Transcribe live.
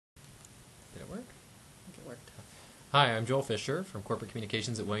Hi, I'm Joel Fisher from Corporate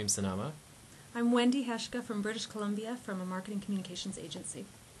Communications at Williams-Sonoma. I'm Wendy Heshka from British Columbia from a marketing communications agency.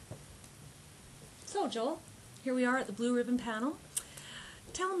 So, Joel, here we are at the Blue Ribbon Panel.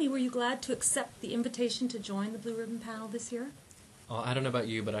 Tell me, were you glad to accept the invitation to join the Blue Ribbon Panel this year? Well, I don't know about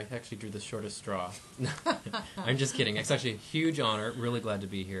you, but I actually drew the shortest straw. I'm just kidding. It's actually a huge honor. Really glad to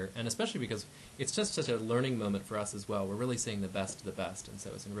be here, and especially because it's just such a learning moment for us as well. We're really seeing the best of the best, and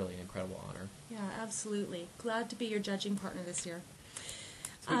so it's a really incredible honor. Yeah, absolutely. Glad to be your judging partner this year.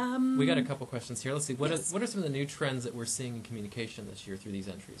 So we got a couple questions here. Let's see. What yes. are some of the new trends that we're seeing in communication this year through these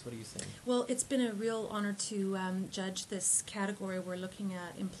entries? What are you seeing? Well, it's been a real honor to judge this category. We're looking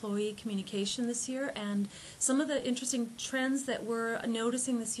at employee communication this year, and some of the interesting trends that we're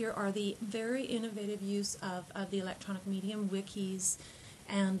noticing this year are the very innovative use of the electronic medium, wikis,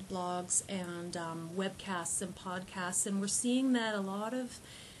 and blogs, and webcasts and podcasts, and we're seeing that a lot of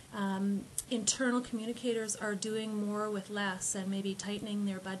internal communicators are doing more with less and maybe tightening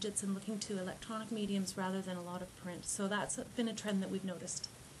their budgets and looking to electronic mediums rather than a lot of print. So that's been a trend that we've noticed.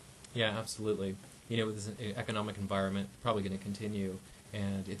 Yeah, absolutely. You know, with this economic environment, probably going to continue,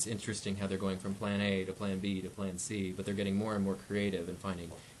 and it's interesting how they're going from plan A to plan B to plan C, but they're getting more and more creative and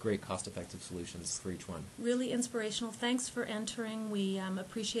finding great cost-effective solutions for each one. Really inspirational. Thanks for entering. We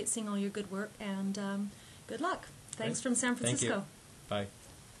appreciate seeing all your good work, and good luck. Thanks from San Francisco. Thank you. Bye.